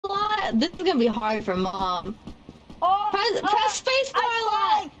This is gonna be hard for Mom. Oh, Press space bar a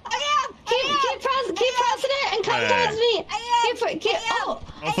lot. Keep pressing it and come towards me.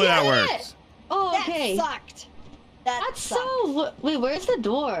 Hopefully that works. Oh, okay. That sucked. That's so. Wait, where's the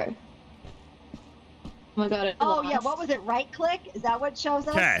door? Oh my god. Oh yeah, what was it? Right click? Is that what shows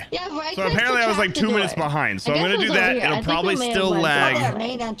us? Okay. Yeah, right. So apparently I was like 2 minutes behind. So I'm gonna do that. It'll probably still lag,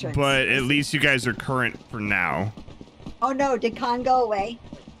 main entrance. but at least you guys are current for now. Oh no, did Khan go away?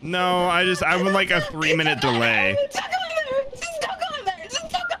 No, I'm in like a 3-minute delay.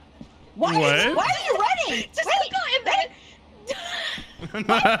 What? Why are you running? Just go in there.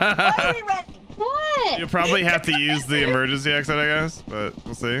 Why are we running? What? You'll probably have to use the emergency exit, I guess, but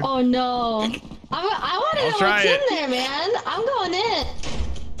we'll see. Oh no. I want to know what's in there, man. I'm going in.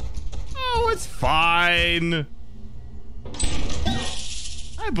 Oh, it's fine.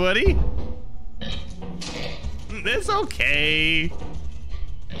 Hi, buddy. It's okay.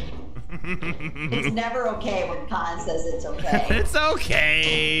 It's never okay when Khan says it's okay. It's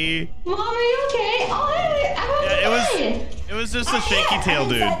okay. Mom, are you okay? Oh, hey, it was just a shaky tail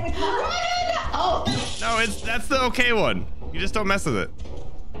dude. Oh. No, that's the okay one. You just don't mess with it.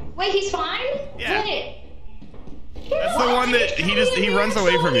 Wait, he's fine? Yeah. Wait. That's the one that he runs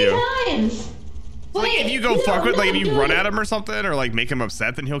away from you. Like if you go fuck with, like if you run at him or something, or like make him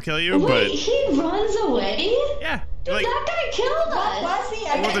upset, then he'll kill you. Wait, but he runs away? Yeah. Dude, Like, that guy killed us. What was he?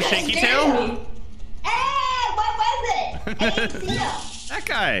 with a shaky tail? Hey, what was it? I didn't see him. That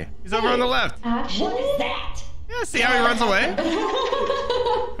guy. He's over on the left. Actually? What is that? Yeah, see how he runs away?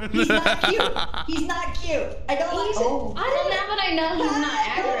 He's not cute. He's not cute. I don't like. Well, now that I know he's not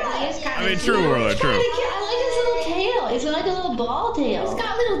aggro, he's kind of. I mean, true, Warlord, true. I like his little tail. He's got like a little ball tail. He's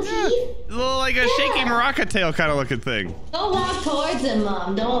got little teeth. It's a little like a shaky maraca tail kind of looking thing. Don't walk towards him,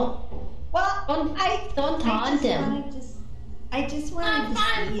 Mom. Don't taunt him. I just wanted to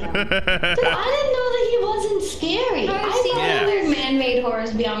see him. Dude, I didn't know that he wasn't scary. I've seen other man-made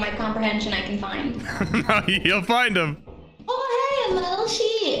horrors beyond my comprehension I can find. No, you'll find him. Oh, hey, a metal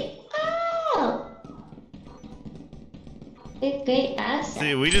sheep. Oh. Great asset.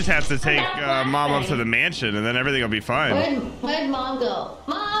 See, we just have to take Mom up to the mansion, and then everything will be fine. Where'd Mom go?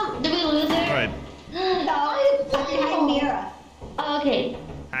 Mom, did we lose her? Right. No, I'm behind Mira. Oh, okay.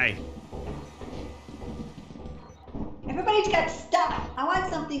 Hi. Everybody's got stuff. I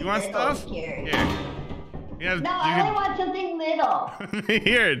want something. You want little stuff? Here. Yeah, No, I only want something little.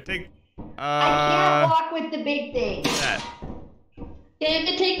 Here, take. I can't walk with the big thing. That. Yeah, you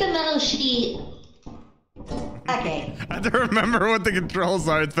can take the metal sheet. Okay. I have to remember what the controls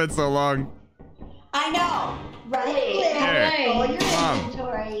are. It's been so long. I know. Right Here. click. Pull your Mom.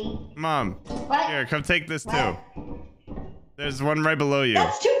 inventory. Mom. What? Here, come take this too. What? There's one right below you.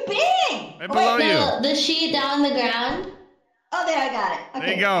 That's too big. Right below you. The sheet down the ground. Oh, there, I got it. Okay,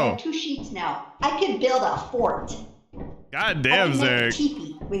 There you go. I have 2 sheets now. I could build a fort. God damn, I can make a Zerg.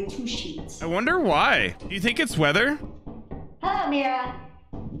 teepee with 2 sheets. I wonder why. Do you think it's weather? Hello, Mira.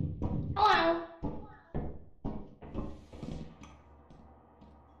 Hello.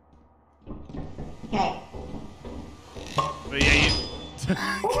 Okay. But yeah, you.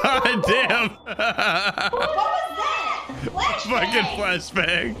 God damn. What was that? Flashbang. Fucking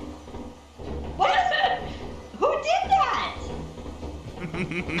flashbang. What is it? Who did that?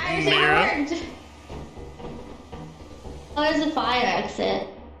 I was Mira. informed. Oh, there's a fire exit.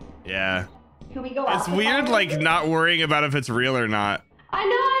 Yeah. Can we go out? It's the weird, fire like, exit? not worrying about if it's real or not. I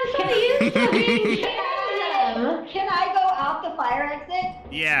know, I'm so used to being scared. Can I go out the fire exit?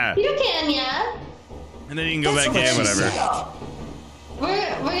 Yeah. You can, yeah. And then you can go back in, whatever.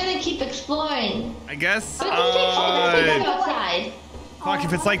 We're gonna keep exploring. I guess. But let's go outside. Fuck,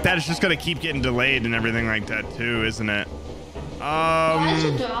 if it's like that, it's just gonna keep getting delayed and everything like that too, isn't it? I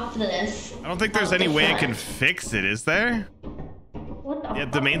should drop this. I don't think there's any way I can fix it, is there? What the Yeah,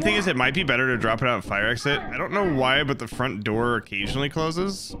 the main thing is it might be better to drop it out of fire exit. I don't know why, but the front door occasionally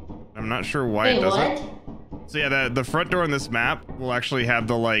closes. I'm not sure why it doesn't. What? So yeah, the front door on this map will actually have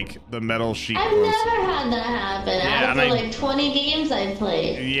the metal sheet I've close. never had that happen. Yeah, Out of the like 20 games I've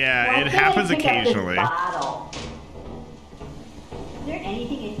played. Yeah, Why it can't I happens pick up this occasionally. bottle? Is there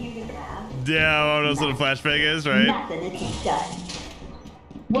anything in here to grab? Yeah, what else what a flashbang is, right? Nothing. It's done.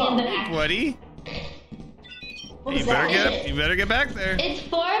 Whoa, buddy. What You was better that? you better get back there. It's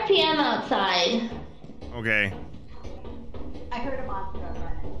 4 p.m. outside. Okay. I heard a monster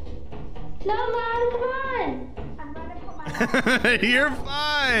running. No, Mom, come on. I'm running for my life. You're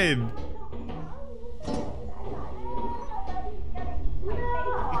fine.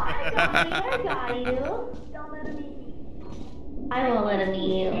 I got you. Don't let him eat me. I won't let him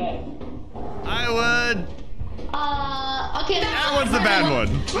eat you. I would. Okay. That one's the bad one.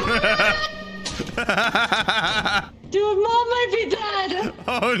 Dude, Mom might be dead.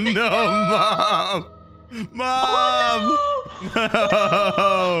 Oh no, Mom! Mom! Oh, no.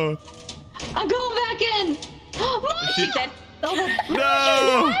 No! I'm going back in. Mom! She's dead.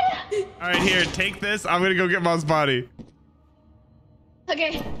 No! All right, here, take this. I'm gonna go get Mom's body.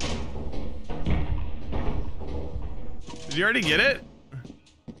 Okay. Did you already get it?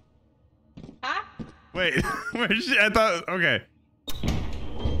 Huh? Wait, where's she? I thought. Okay.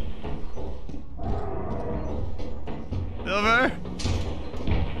 Silver.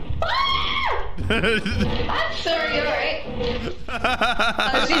 I'm sorry, you're right.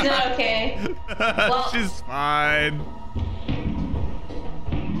 Oh, she's not okay. Well, she's fine.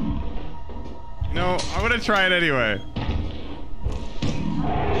 No, I'm gonna try it anyway.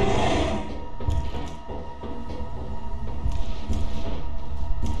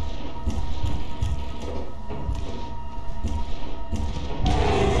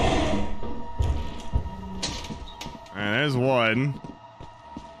 Alright, there's one.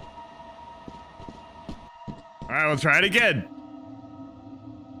 Alright, we'll try it again.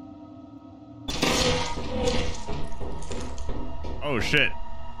 Oh shit.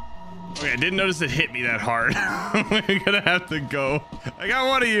 Okay, I didn't notice it hit me that hard. We're gonna have to go. I got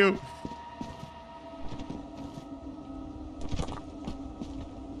one of you.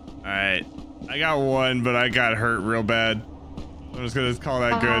 Alright. I got one, but I got hurt real bad. I'm just gonna call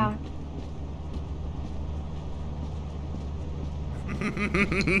that good.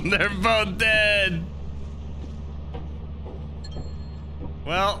 They're both dead.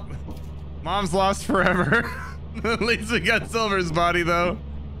 Well, Mom's lost forever. At least we got Silver's body, though.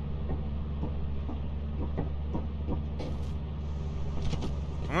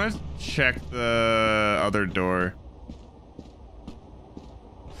 I'm gonna check the other door.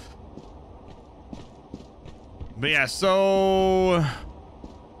 But yeah, so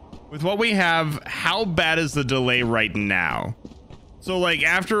with what we have, how bad is the delay right now? So like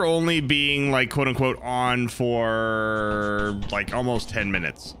after only being like quote unquote on for like almost 10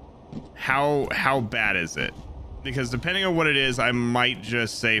 minutes, how bad is it? Because depending on what it is, I might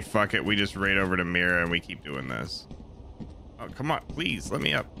just say fuck it, we just raid over to Mira and we keep doing this. Oh, come on, please let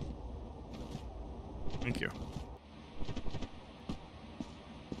me up. Thank you.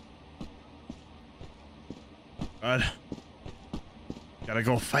 God. Gotta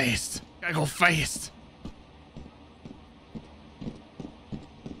go fast. Gotta go fast.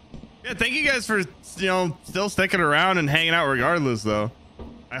 Yeah, thank you guys for, you know, still sticking around and hanging out regardless, though.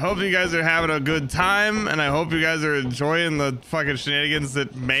 I hope you guys are having a good time, and I hope you guys are enjoying the fucking shenanigans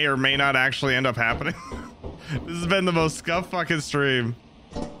that may or may not actually end up happening. This has been the most scuff fucking stream.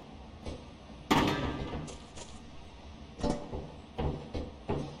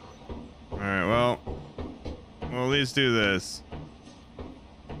 Alright, well, we'll at least do this.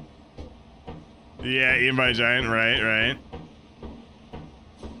 Yeah, eaten by a giant, right.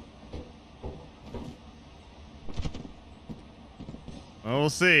 Well, we'll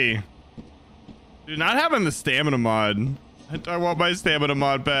see. Dude, not having the stamina mod. I want my stamina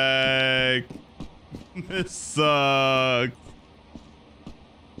mod back. This sucks.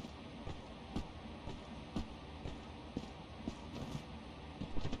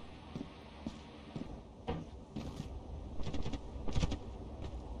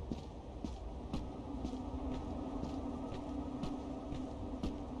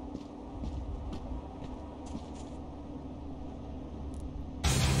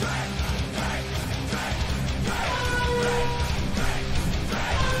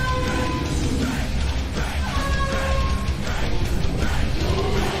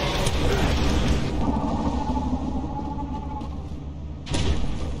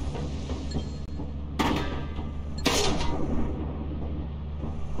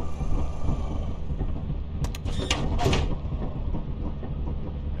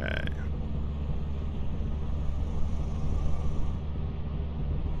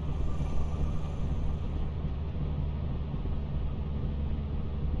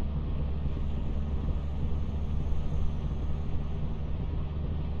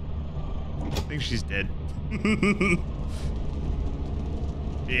 I think she's dead.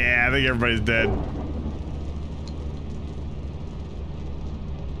 Yeah, I think everybody's dead.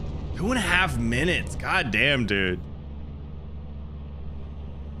 2.5 minutes. God damn, dude.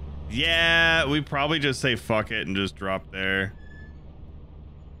 Yeah, we probably just say fuck it and just drop there.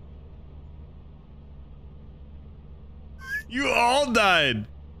 You all died.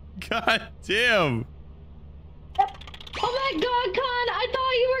 God damn. Oh my god, Con, I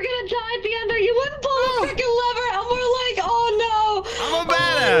thought you were gonna die at the end there. You wouldn't pull the freaking lever, and we're like, oh no. I'm a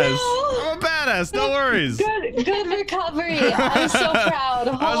badass. Oh, no. I'm a badass. No worries. Good recovery. I'm so proud.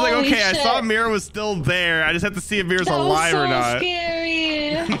 I was like, Holy okay, shit. I saw Mira was still there. I just have to see if Mira's That alive was so or not. Scary.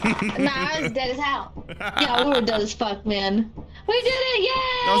 Nah, I was dead as hell. Yeah, we were dead as fuck, man. We did it! Yay!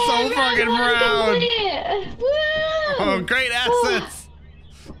 I'm so fucking proud. Woo! Oh, great assets.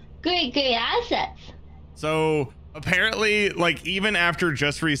 Great assets. So apparently, like, even after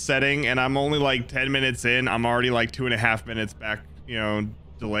just resetting, and I'm only like 10 minutes in, I'm already like 2.5 minutes back, you know,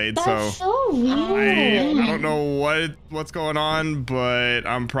 delayed. That's So so weird. I don't know what's going on, but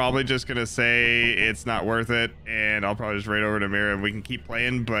I'm probably just gonna say it's not worth it, and I'll probably just raid over to Mira and we can keep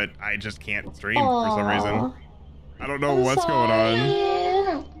playing, but I just can't stream for some reason. I don't know what's going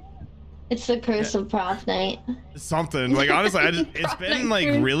on. It's the curse of Prof Night. Something like honestly, it's been like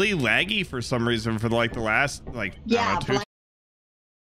really laggy for some reason for like the last like I don't know, 2